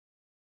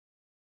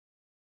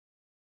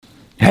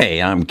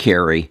Hey, I'm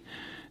Kerry,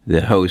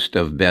 the host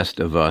of Best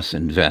of Us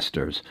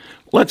Investors.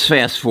 Let's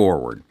fast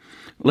forward.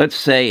 Let's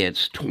say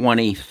it's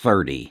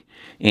 2030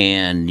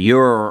 and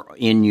you're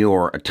in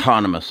your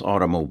autonomous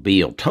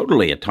automobile,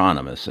 totally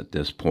autonomous at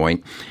this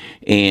point,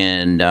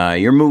 and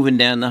you're moving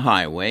down the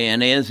highway,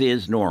 and as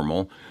is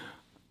normal,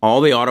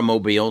 all the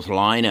automobiles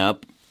line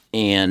up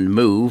and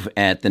move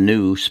at the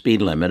new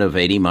speed limit of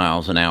 80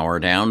 miles an hour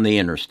down the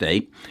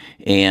interstate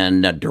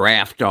and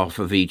draft off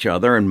of each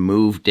other and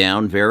move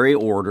down very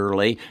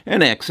orderly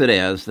and exit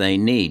as they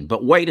need.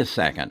 But wait a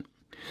second.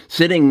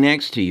 Sitting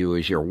next to you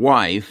is your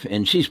wife,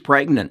 and she's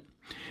pregnant,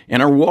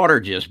 and her water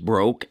just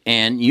broke,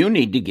 and you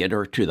need to get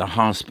her to the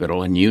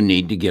hospital, and you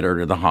need to get her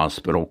to the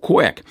hospital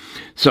quick.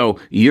 So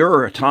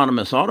your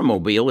autonomous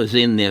automobile is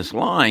in this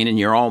line, and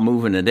you're all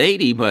moving at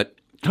 80, but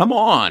come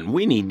on,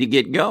 we need to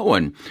get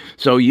going.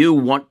 So you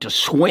want to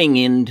swing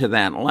into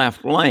that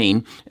left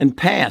lane and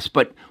pass.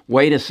 But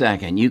wait a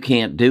second, you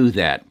can't do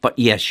that. But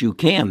yes, you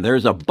can.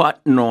 There's a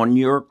button on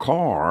your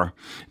car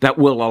that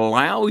will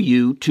allow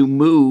you to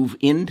move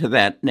into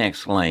that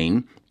next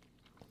lane.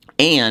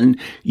 And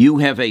you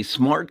have a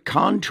smart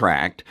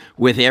contract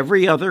with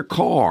every other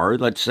car.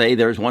 Let's say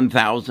there's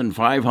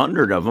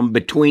 1,500 of them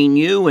between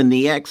you and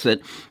the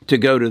exit to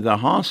go to the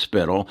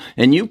hospital.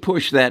 And you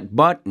push that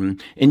button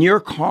and your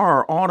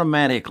car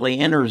automatically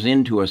enters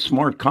into a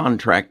smart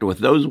contract with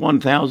those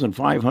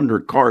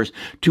 1,500 cars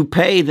to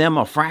pay them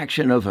a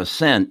fraction of a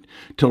cent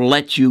to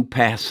let you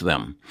pass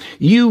them.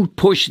 You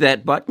push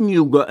that button,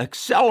 you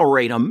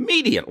accelerate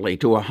immediately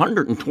to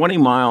 120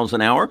 miles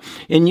an hour,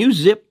 and you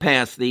zip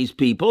past these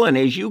people. And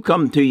as you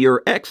come to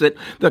your exit,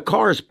 the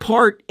cars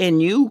part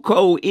and you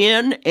go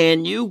in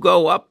and you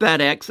go up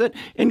that exit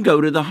and go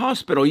to the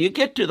hospital. You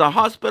get to the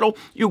hospital,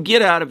 you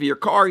get out of your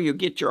car, you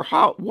get your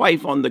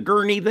wife on the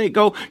gurney, they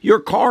go, your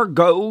car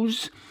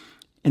goes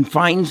and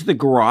finds the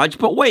garage.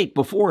 But wait,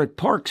 before it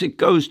parks, it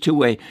goes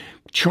to a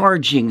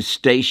charging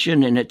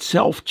station and it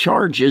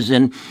self-charges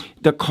and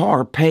the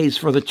car pays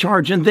for the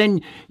charge. And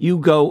then you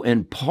go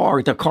and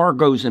park, the car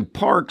goes and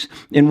parks,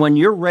 and when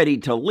you're ready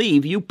to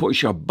leave, you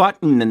push a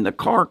button and the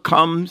car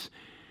comes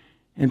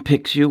and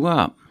picks you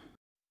up.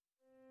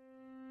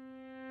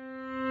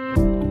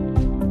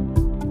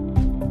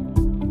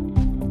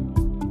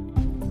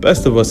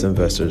 Best of Us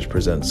Investors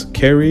presents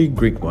Kerry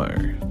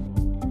Grinkmeyer.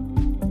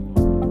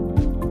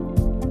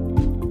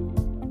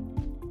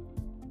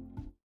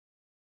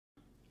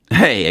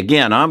 Hey,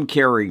 again, I'm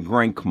Kerry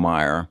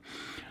Grinkmeyer.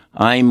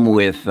 I'm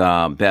with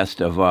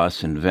Best of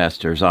Us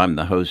Investors. I'm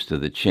the host of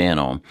the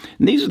channel.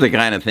 And these are the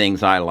kind of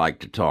things I like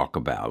to talk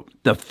about.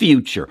 The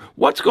future.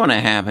 What's going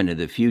to happen in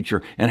the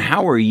future, and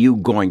how are you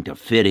going to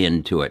fit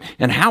into it?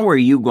 And how are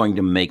you going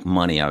to make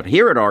money out?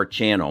 Here at our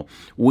channel,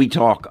 we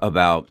talk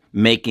about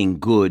making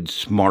good,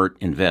 smart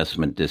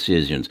investment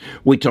decisions.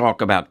 We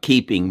talk about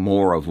keeping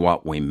more of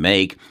what we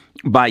make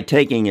by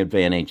taking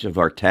advantage of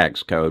our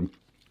tax code.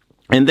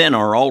 And then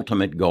our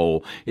ultimate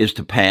goal is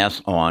to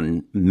pass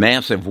on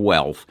massive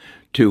wealth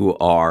to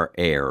our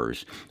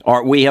heirs.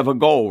 We have a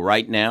goal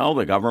right now.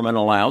 The government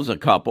allows a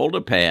couple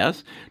to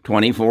pass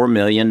 $24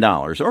 million,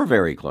 or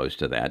very close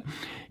to that.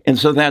 And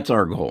so that's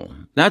our goal.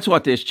 That's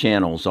what this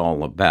channel is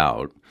all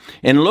about.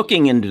 And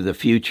looking into the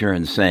future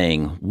and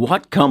saying,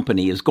 what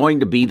company is going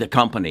to be the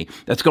company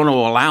that's going to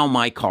allow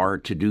my car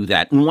to do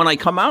that? And when I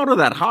come out of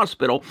that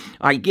hospital,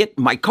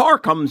 my car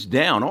comes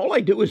down. All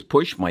I do is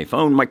push my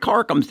phone. My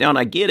car comes down.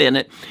 I get in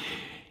it,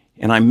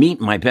 and I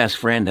meet my best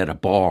friend at a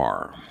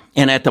bar.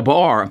 And at the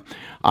bar,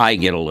 I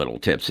get a little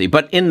tipsy.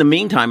 But in the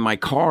meantime, my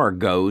car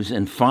goes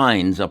and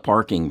finds a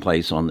parking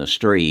place on the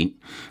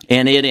street,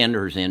 and it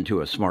enters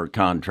into a smart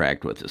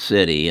contract with the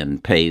city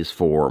and pays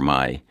for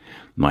my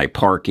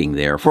parking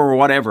there for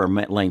whatever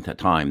length of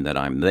time that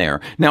I'm there.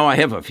 Now, I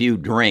have a few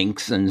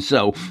drinks, and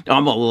so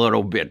I'm a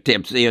little bit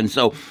tipsy, and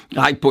so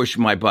I push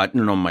my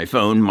button on my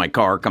phone. My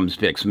car comes,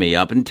 picks me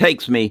up, and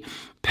takes me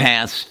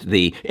past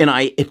and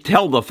I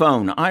tell the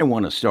phone, I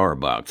want a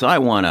Starbucks. I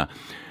want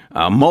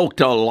a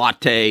mocha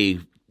latte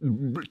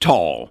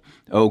tall,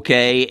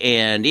 okay?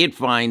 And it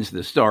finds the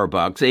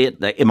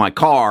Starbucks. In my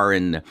car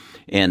and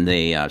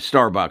the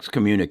Starbucks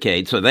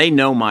communicate, so they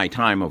know my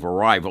time of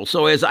arrival.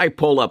 So as I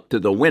pull up to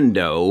the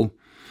window,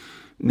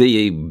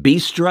 the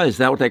bistro, is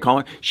that what they call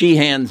it? She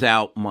hands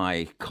out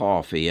my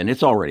coffee, and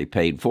it's already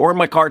paid for.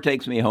 My car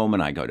takes me home,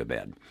 and I go to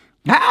bed.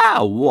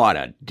 Ah, what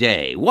a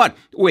day. What?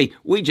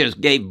 We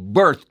just gave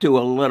birth to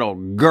a little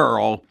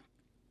girl.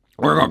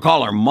 We're going to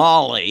call her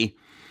Molly.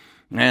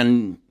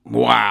 And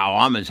wow,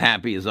 I'm as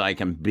happy as I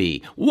can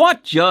be.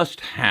 What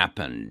just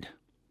happened?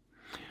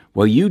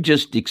 Well, you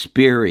just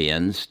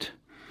experienced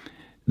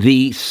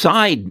the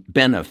side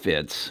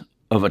benefits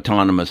of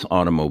autonomous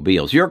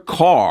automobiles. Your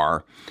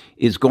car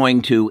is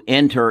going to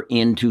enter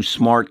into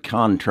smart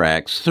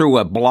contracts through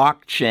a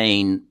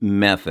blockchain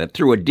method,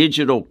 through a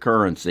digital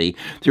currency,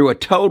 through a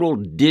total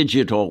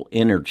digital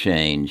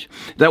interchange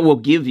that will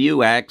give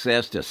you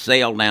access to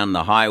sail down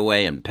the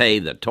highway and pay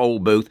the toll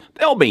booth.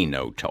 There'll be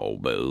no toll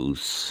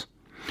booths.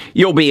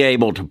 You'll be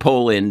able to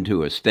pull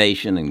into a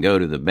station and go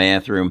to the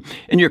bathroom,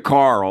 and your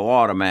car will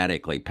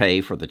automatically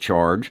pay for the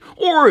charge.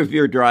 Or if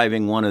you're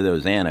driving one of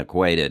those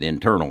antiquated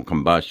internal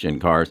combustion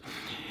cars,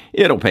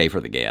 it'll pay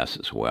for the gas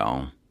as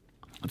well.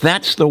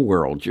 That's the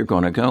world you're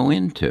going to go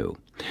into.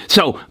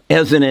 So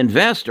as an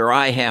investor,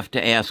 I have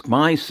to ask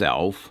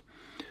myself,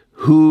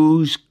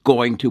 who's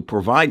going to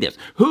provide this?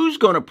 Who's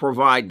going to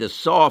provide the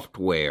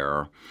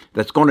software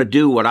that's going to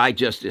do what I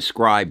just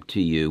described to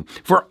you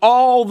for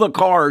all the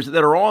cars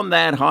that are on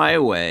that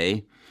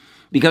highway?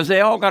 Because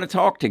they all got to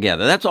talk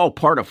together. That's all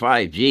part of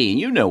 5G. And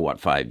you know what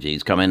 5G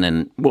is coming,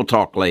 and we'll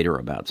talk later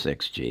about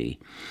 6G.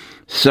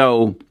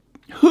 So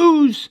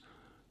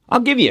I'll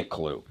give you a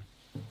clue.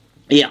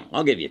 Yeah,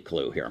 I'll give you a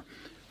clue here.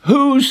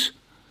 Who's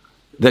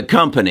the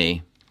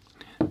company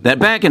that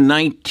back in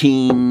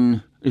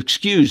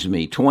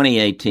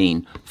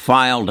 2018,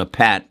 filed a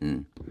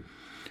patent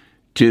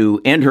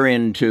to enter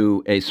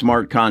into a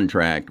smart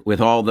contract with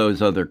all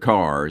those other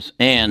cars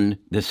and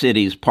the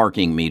city's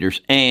parking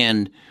meters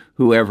and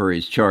whoever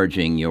is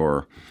charging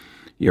your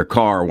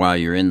car while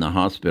you're in the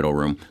hospital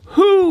room?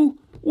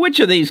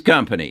 Which of these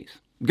companies?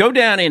 Go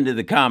down into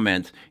the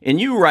comments and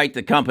you write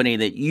the company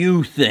that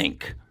you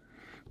think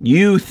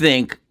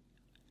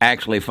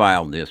actually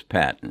filed this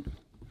patent.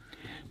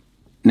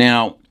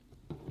 Now,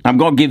 I'm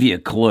going to give you a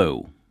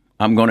clue.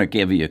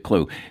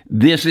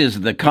 This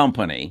is the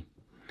company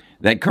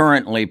that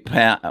currently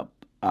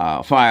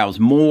files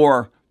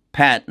more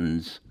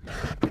patents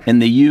in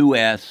the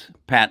U.S.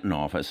 Patent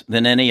Office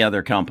than any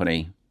other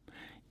company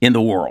in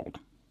the world.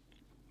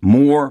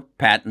 More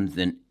patents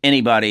than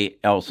anybody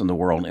else in the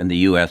world in the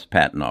U.S.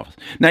 Patent Office.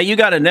 Now, you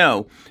got to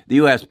know the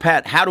U.S.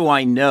 patent. How do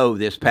I know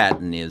this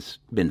patent has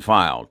been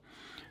filed?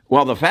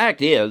 Well, the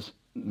fact is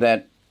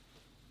that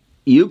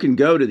you can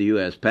go to the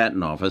U.S.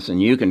 Patent Office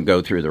and you can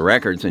go through the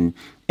records and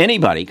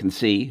anybody can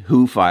see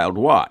who filed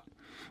what.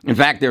 In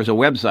fact, there's a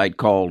website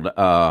called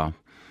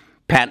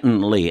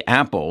Patently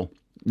Apple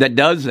that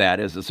does that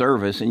as a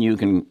service, and you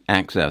can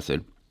access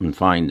it and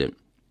find it.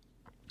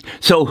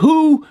 So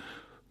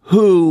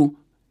who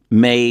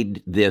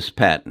made this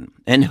patent?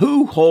 And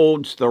who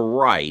holds the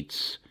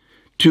rights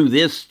to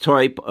this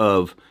type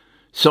of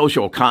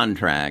social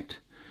contract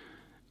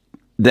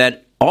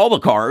that all the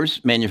cars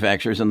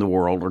manufacturers in the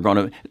world are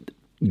going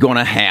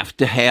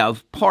to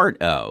have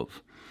part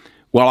of?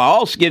 Well, I'll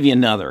also give you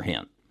another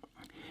hint.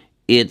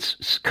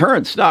 Its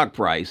current stock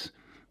price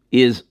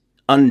is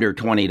under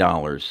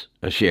 $20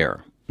 a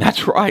share.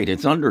 That's right,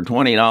 it's under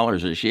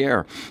 $20 a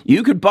share.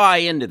 You could buy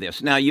into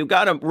this. Now, you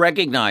got to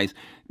recognize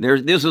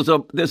this is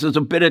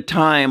a bit of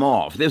time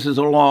off. This is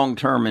a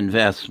long-term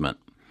investment.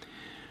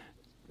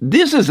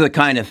 This is the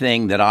kind of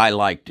thing that I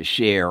like to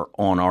share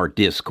on our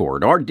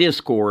Discord. Our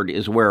Discord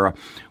is where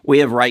we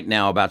have right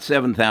now about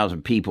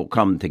 7,000 people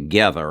come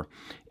together,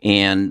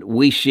 and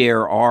we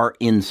share our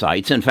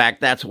insights. In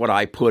fact, that's what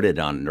I put it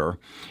under.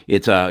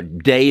 It's a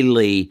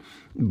daily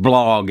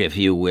blog, if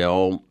you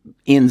will,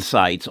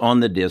 insights on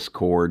the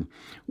Discord,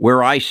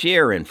 where I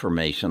share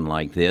information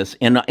like this,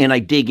 and I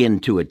dig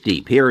into it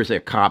deep. Here is a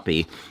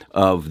copy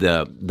of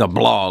the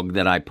blog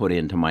that I put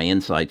into my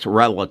insights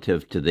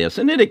relative to this,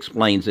 and it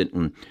explains it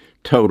in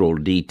total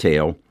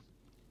detail.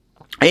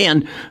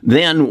 And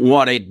then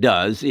what it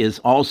does is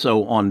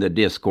also on the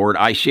Discord,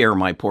 I share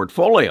my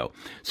portfolio.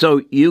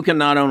 So you can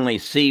not only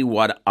see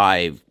what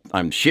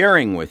I'm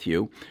sharing with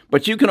you,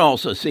 but you can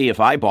also see if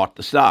I bought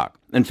the stock.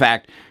 In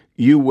fact,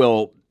 you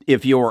will,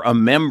 if you're a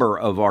member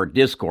of our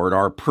Discord,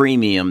 our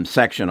premium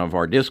section of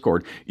our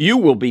Discord, you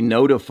will be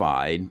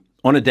notified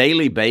on a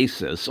daily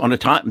basis,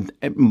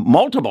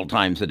 multiple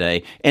times a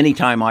day,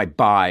 anytime I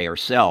buy or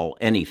sell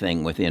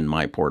anything within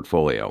my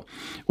portfolio.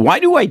 Why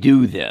do I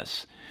do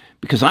this?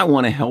 Because I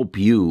want to help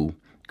you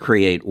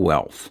create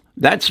wealth.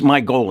 That's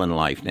my goal in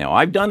life now.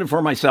 I've done it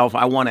for myself.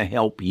 I want to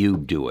help you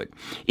do it.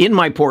 In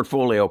my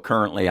portfolio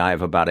currently, I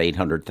have about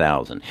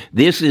 800,000.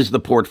 This is the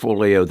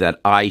portfolio that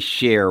I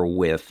share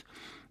with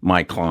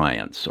my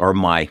clients, or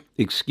my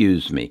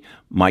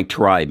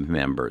tribe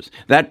members.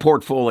 That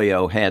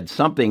portfolio had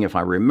something, if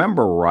I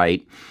remember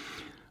right,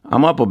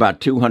 I'm up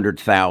about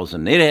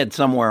 200,000. It had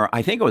somewhere,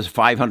 I think it was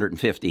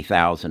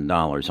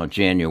 $550,000 on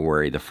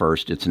January the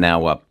 1st. It's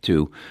now up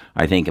to,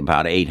 I think,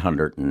 about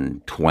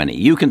 820.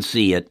 You can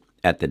see it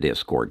at the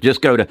Discord.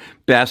 Just go to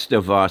Best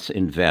of Us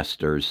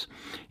Investors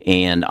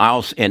and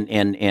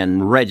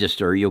and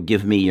register. You'll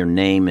give me your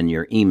name and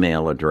your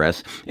email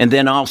address, and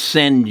then I'll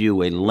send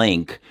you a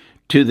link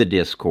to the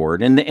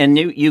Discord, and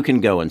you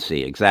can go and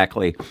see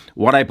exactly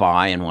what I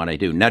buy and what I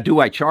do. Now, do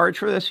I charge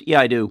for this?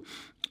 Yeah, I do.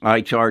 I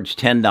charge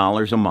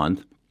 $10 a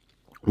month.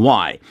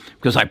 Why?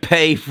 Because I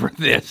pay for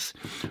this.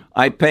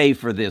 I pay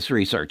for this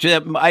research.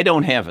 I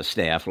don't have a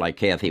staff like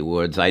Kathy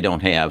Woods. I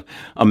don't have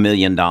 $1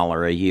 million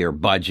a year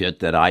budget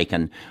that I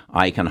can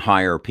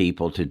hire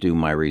people to do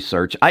my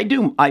research. I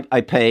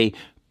pay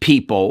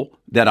people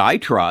that I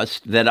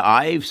trust, that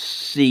I've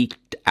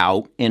seeked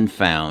out and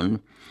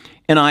found,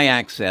 and I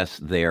access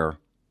their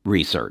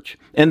research.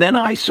 And then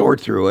I sort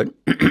through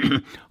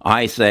it.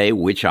 I say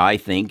which I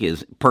think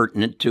is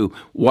pertinent to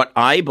what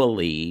I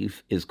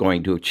believe is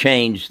going to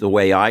change the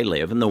way I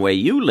live and the way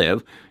you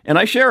live, and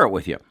I share it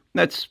with you.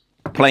 That's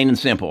plain and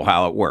simple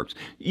how it works.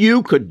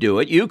 You could do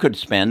it. You could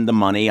spend the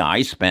money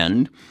I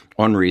spend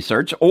on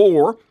research,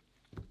 or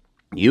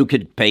you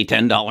could pay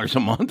 $10 a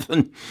month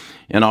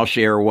and I'll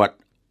share what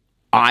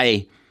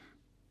I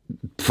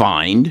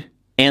find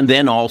and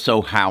then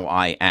also how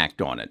I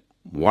act on it,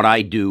 what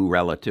I do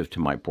relative to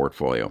my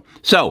portfolio.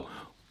 So,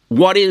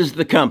 what is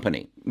the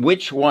company?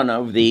 Which one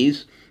of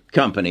these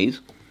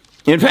companies?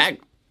 In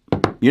fact,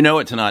 you know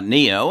it's not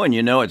NIO and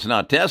you know it's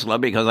not Tesla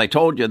because I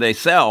told you they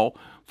sell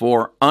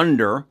for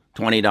under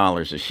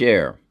 $20 a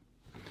share.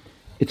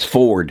 It's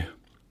Ford.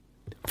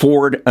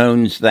 Ford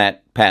owns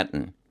that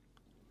patent.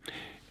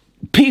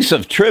 Piece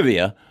of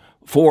trivia,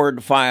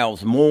 Ford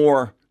files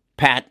more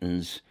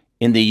patents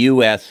in the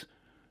U.S.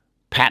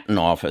 Patent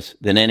Office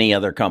than any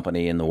other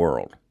company in the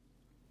world.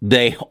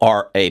 They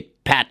are a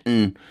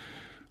patent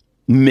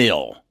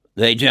mill.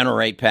 They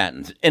generate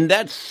patents. And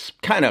that's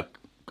kind of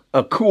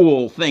a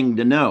cool thing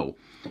to know.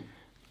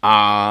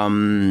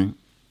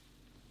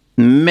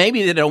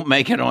 Maybe they don't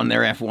make it on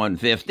their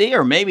F-150,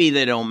 or maybe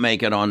they don't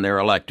make it on their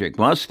electric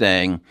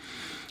Mustang.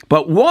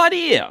 But what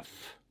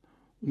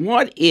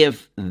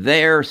if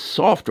their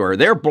software,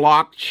 their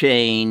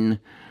blockchain,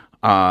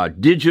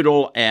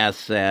 digital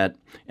asset,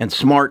 and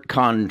smart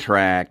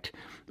contract,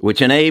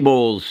 which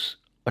enables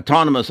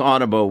autonomous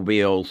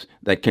automobiles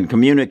that can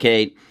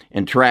communicate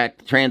and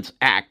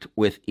transact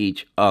with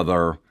each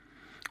other,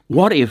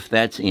 what if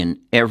that's in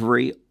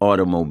every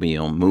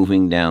automobile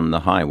moving down the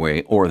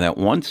highway or that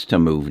wants to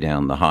move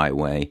down the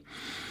highway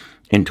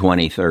in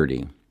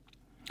 2030?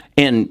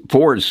 And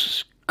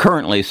Ford's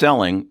currently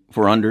selling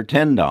for under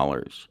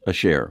 $10 a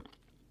share.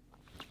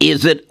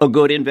 Is it a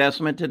good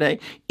investment today?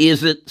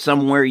 Is it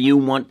somewhere you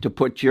want to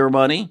put your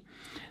money?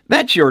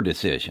 That's your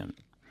decision.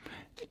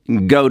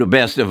 Go to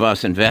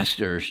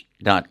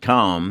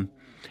bestofusinvestors.com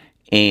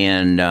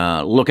and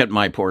look at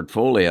my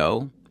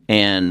portfolio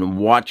and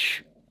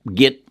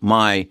get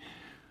my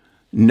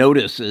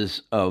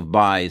notices of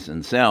buys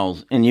and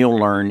sells, and you'll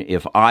learn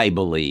if I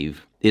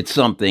believe it's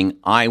something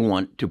I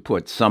want to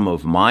put some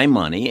of my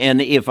money,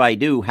 and if I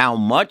do, how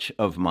much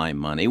of my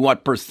money,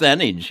 what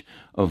percentage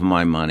of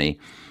my money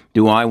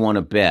do I want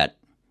to bet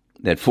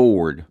that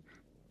Ford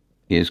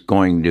is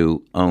going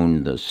to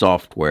own the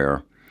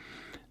software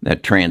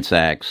that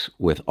transacts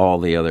with all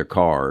the other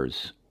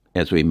cars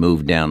as we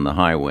move down the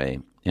highway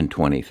in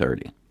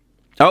 2030.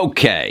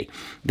 Okay,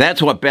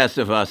 that's what Best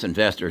of Us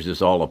Investors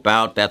is all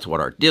about. That's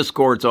what our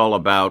Discord's all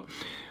about.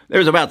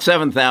 There's about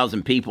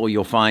 7,000 people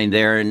you'll find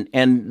there,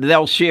 and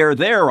they'll share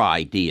their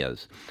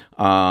ideas.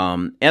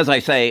 As I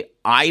say,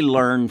 I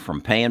learn from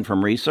paying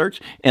from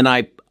research, and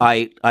I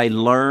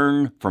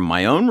learn from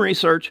my own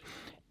research,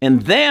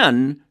 and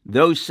then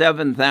those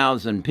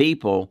 7,000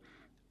 people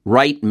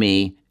write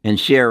me and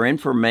share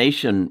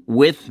information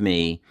with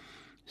me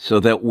so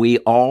that we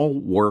all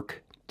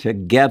work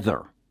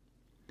together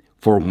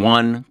for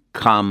one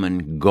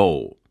common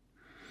goal.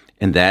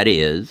 And that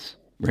is,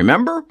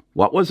 remember,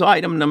 what was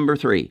item number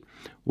 3?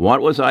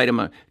 What was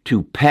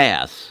to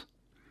pass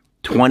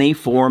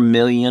 $24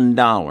 million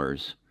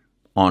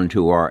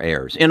onto our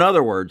heirs? In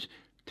other words,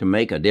 to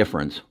make a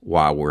difference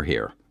while we're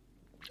here.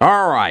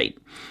 All right.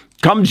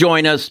 Come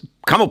join us.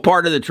 Come a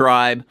part of the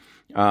tribe.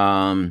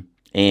 And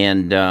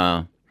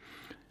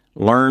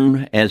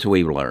learn as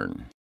we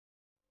learn.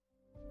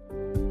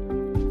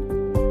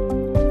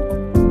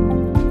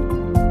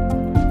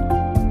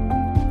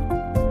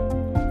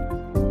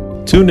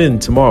 Tune in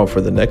tomorrow for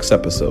the next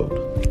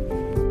episode.